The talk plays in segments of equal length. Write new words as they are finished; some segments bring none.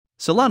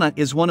Solana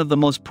is one of the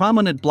most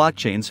prominent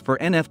blockchains for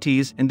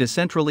NFTs and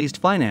decentralized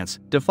finance,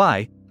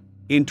 DeFi.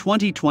 In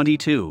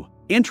 2022,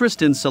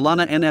 interest in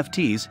Solana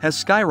NFTs has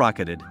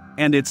skyrocketed,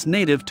 and its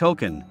native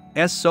token,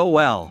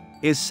 SOL,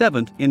 is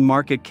 7th in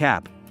market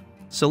cap.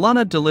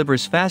 Solana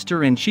delivers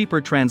faster and cheaper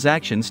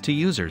transactions to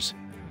users.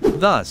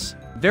 Thus,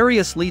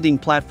 various leading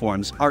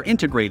platforms are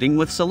integrating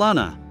with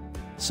Solana.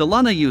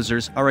 Solana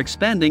users are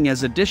expanding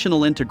as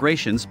additional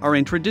integrations are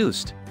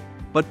introduced.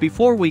 But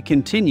before we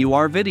continue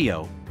our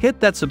video, hit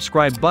that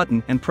subscribe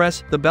button and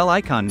press the bell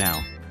icon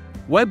now.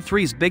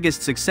 Web3's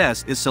biggest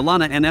success is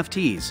Solana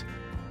NFTs.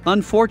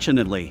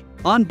 Unfortunately,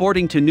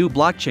 onboarding to new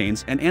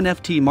blockchains and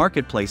NFT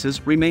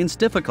marketplaces remains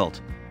difficult.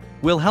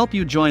 We'll help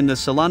you join the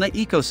Solana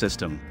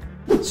ecosystem.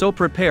 So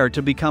prepare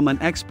to become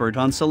an expert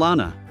on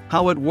Solana,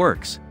 how it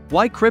works,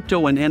 why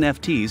crypto and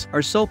NFTs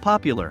are so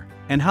popular,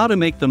 and how to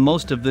make the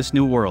most of this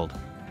new world.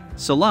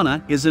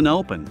 Solana is an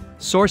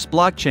open-source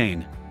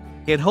blockchain.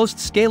 It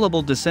hosts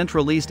scalable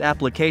decentralized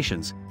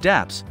applications,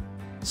 dApps.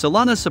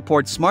 Solana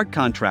supports smart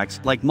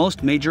contracts like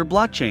most major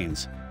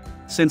blockchains.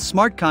 Since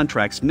smart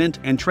contracts mint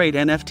and trade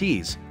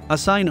NFTs,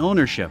 assign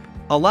ownership,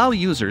 allow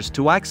users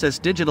to access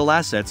digital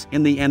assets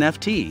in the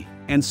NFT,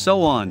 and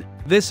so on,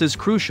 this is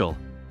crucial.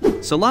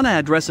 Solana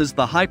addresses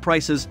the high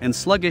prices and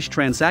sluggish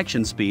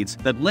transaction speeds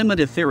that limit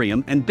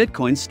Ethereum and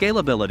Bitcoin's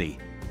scalability.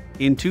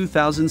 In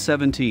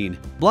 2017,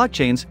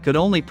 blockchains could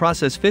only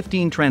process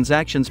 15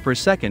 transactions per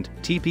second,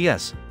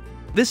 TPS.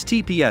 This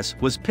TPS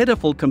was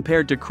pitiful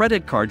compared to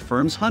credit card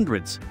firms'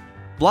 hundreds.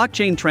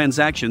 Blockchain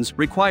transactions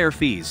require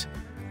fees.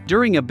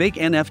 During a big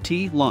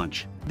NFT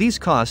launch, these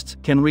costs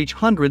can reach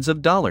hundreds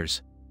of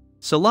dollars.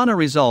 Solana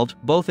resolved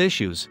both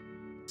issues.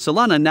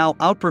 Solana now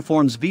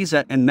outperforms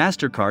Visa and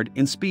MasterCard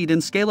in speed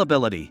and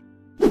scalability.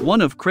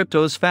 One of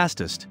crypto's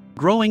fastest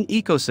growing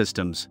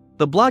ecosystems,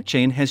 the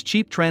blockchain has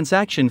cheap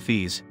transaction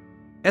fees.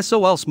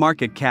 SOL's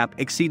market cap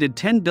exceeded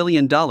 $10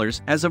 billion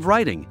as of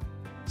writing.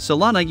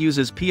 Solana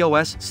uses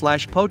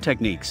POS/POW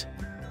techniques.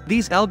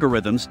 These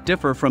algorithms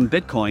differ from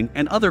Bitcoin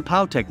and other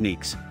POW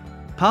techniques.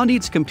 POW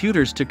needs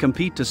computers to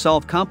compete to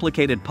solve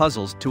complicated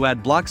puzzles to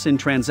add blocks in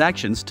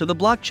transactions to the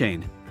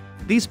blockchain.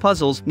 These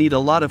puzzles need a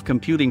lot of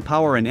computing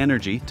power and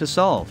energy to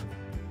solve.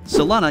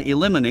 Solana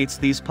eliminates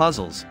these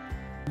puzzles.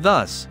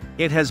 Thus,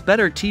 it has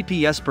better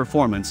TPS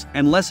performance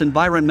and less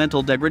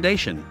environmental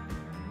degradation.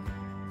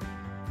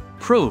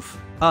 Proof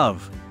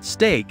of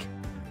stake.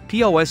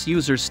 POS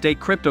users stake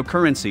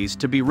cryptocurrencies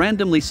to be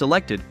randomly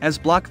selected as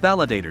block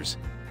validators.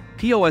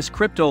 POS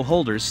crypto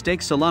holders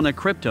stake Solana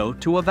crypto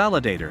to a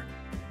validator.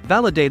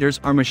 Validators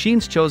are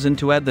machines chosen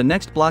to add the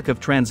next block of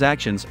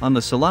transactions on the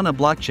Solana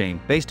blockchain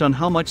based on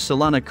how much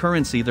Solana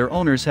currency their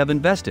owners have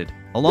invested,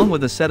 along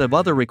with a set of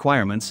other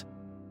requirements.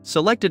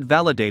 Selected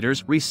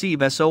validators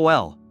receive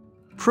SOL.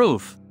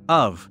 Proof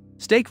of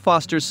stake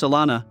fosters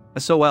Solana,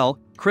 SOL,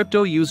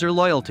 crypto user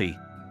loyalty.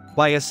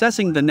 By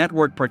assessing the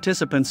network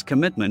participants'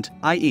 commitment,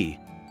 i.e.,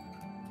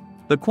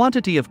 the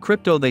quantity of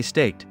crypto they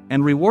staked,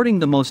 and rewarding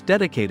the most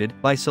dedicated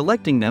by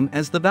selecting them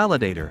as the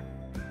validator.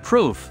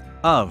 Proof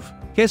of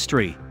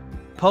history.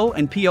 POW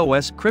and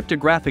POS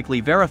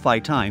cryptographically verify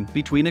time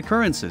between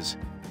occurrences.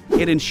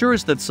 It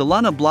ensures that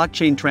Solana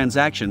blockchain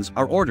transactions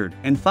are ordered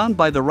and found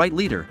by the right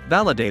leader,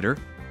 validator.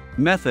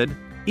 Method.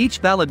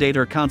 Each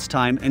validator counts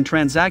time and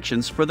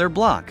transactions for their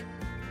block.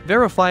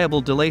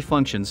 Verifiable delay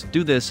functions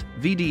do this,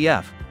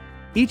 VDF.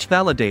 Each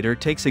validator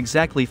takes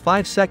exactly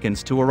 5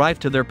 seconds to arrive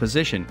to their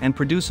position and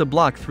produce a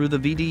block through the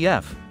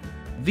VDF.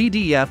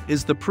 VDF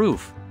is the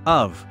proof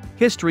of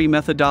history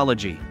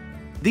methodology.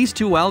 These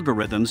two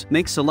algorithms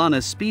make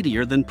Solana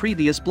speedier than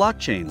previous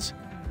blockchains.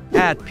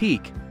 At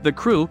peak, the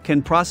crew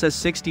can process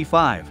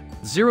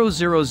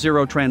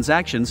 65,000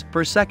 transactions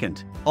per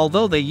second,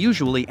 although they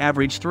usually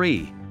average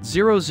 3,000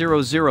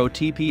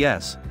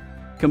 TPS.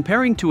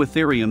 Comparing to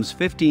Ethereum's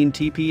 15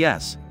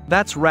 TPS,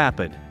 that's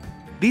rapid.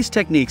 These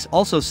techniques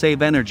also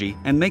save energy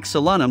and make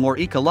Solana more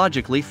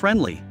ecologically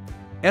friendly.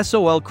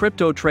 SOL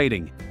crypto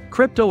trading.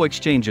 Crypto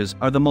exchanges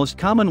are the most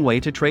common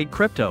way to trade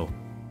crypto.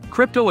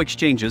 Crypto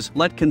exchanges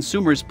let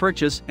consumers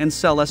purchase and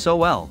sell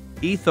SOL,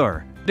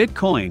 Ether,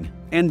 Bitcoin,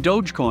 and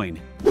Dogecoin.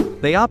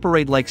 They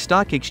operate like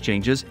stock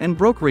exchanges and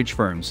brokerage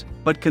firms,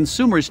 but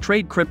consumers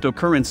trade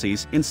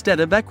cryptocurrencies instead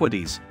of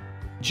equities.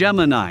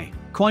 Gemini,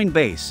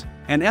 Coinbase,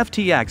 and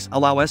FTX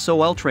allow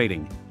SOL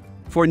trading.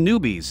 For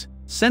newbies,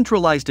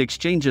 centralized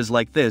exchanges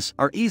like this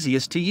are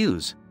easiest to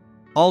use.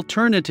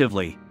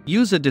 Alternatively,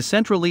 use a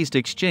decentralized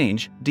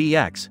exchange,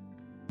 DEX.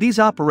 These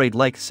operate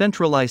like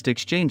centralized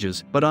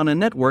exchanges but on a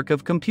network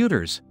of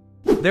computers.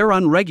 They're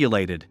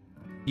unregulated.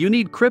 You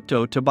need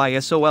crypto to buy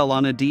SOL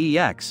on a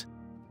DEX.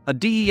 A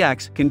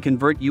DEX can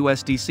convert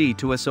USDC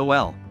to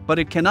SOL, but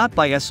it cannot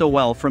buy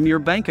SOL from your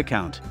bank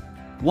account.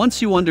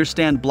 Once you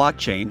understand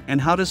blockchain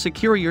and how to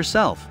secure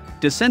yourself,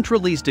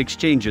 decentralized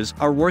exchanges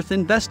are worth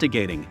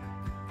investigating.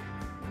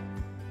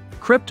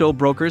 Crypto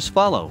brokers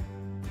follow.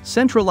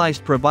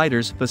 Centralized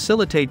providers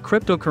facilitate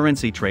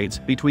cryptocurrency trades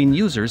between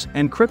users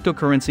and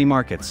cryptocurrency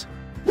markets.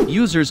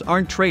 Users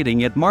aren't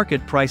trading at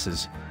market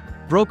prices.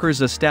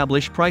 Brokers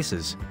establish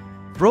prices.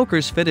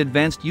 brokers fit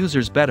advanced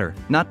users better,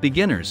 not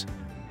beginners.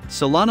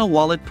 Solana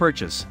Wallet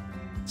Purchase.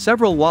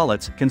 Several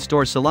wallets can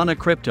store Solana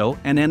crypto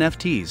and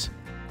NFTs.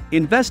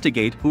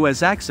 Investigate who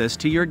has access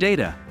to your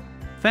data.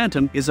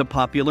 Phantom is a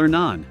popular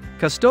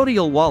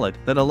non-custodial wallet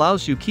that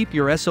allows you keep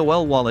your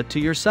SOL wallet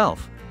to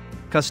yourself.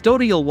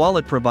 Custodial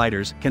wallet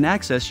providers can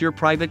access your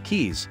private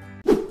keys.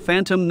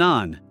 Phantom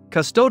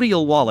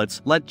non-custodial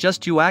wallets let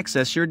just you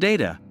access your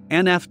data,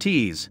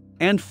 NFTs,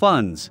 and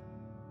funds.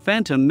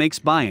 Phantom makes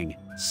buying,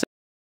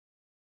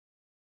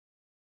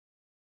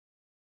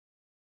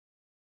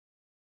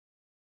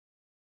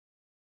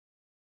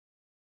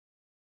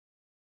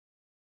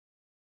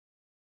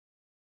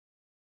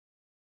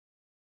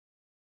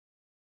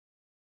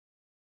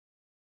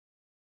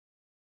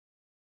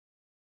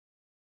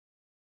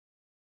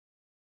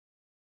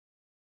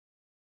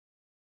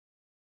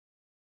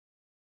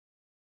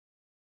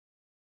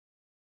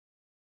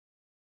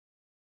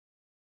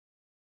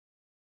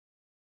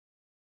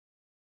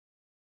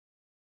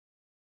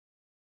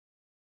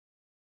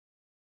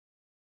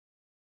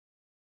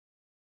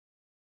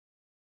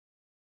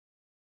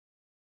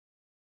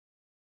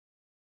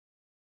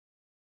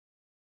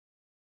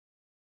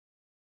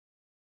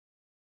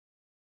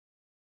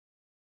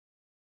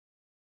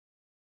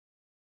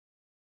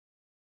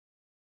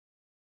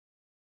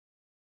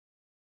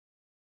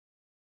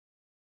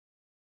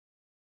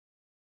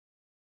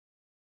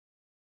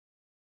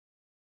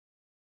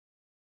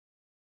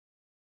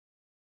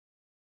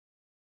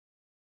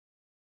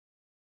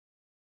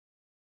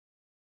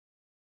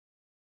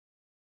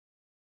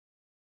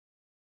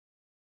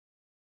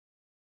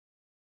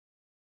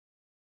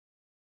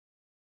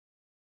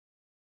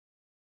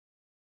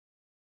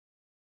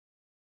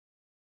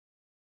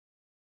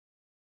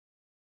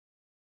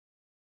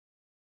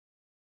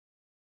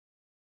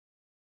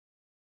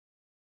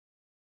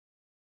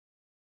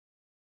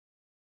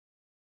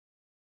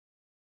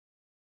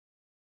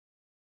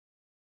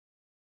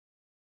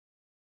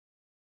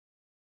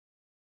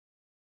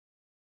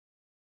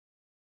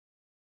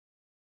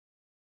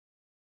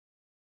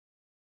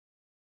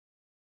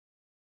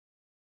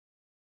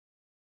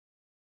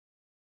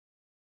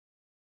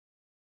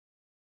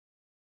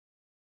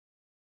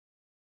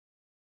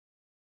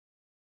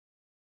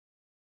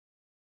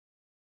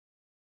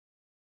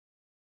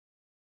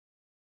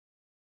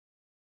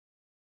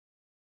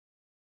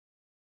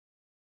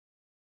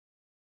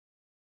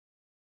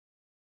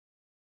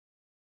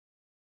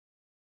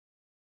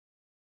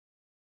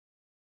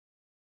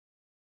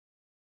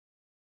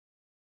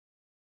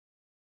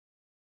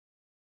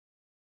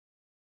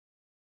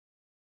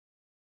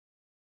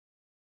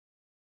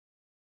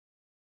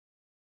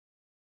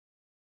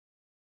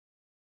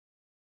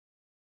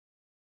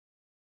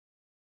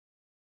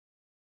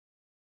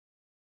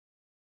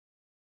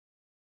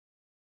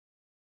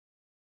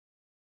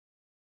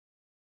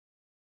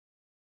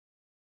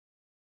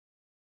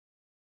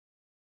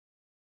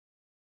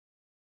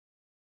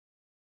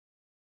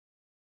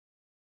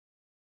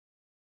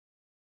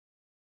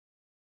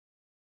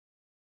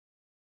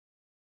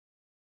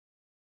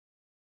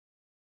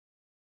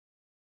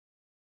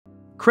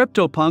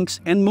 CryptoPunks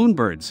and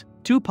Moonbirds,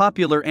 two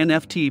popular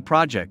NFT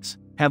projects,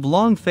 have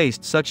long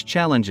faced such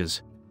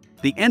challenges.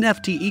 The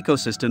NFT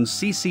ecosystem's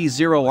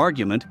CC0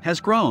 argument has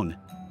grown,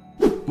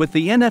 with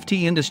the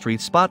NFT industry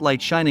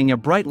spotlight shining a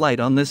bright light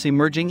on this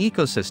emerging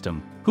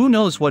ecosystem. Who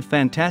knows what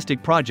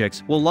fantastic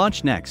projects will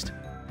launch next?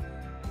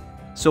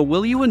 So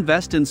will you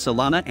invest in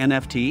Solana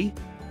NFT?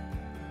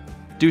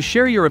 Do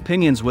share your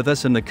opinions with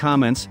us in the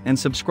comments and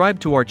subscribe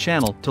to our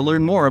channel to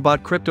learn more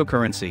about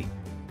cryptocurrency.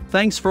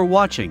 Thanks for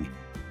watching.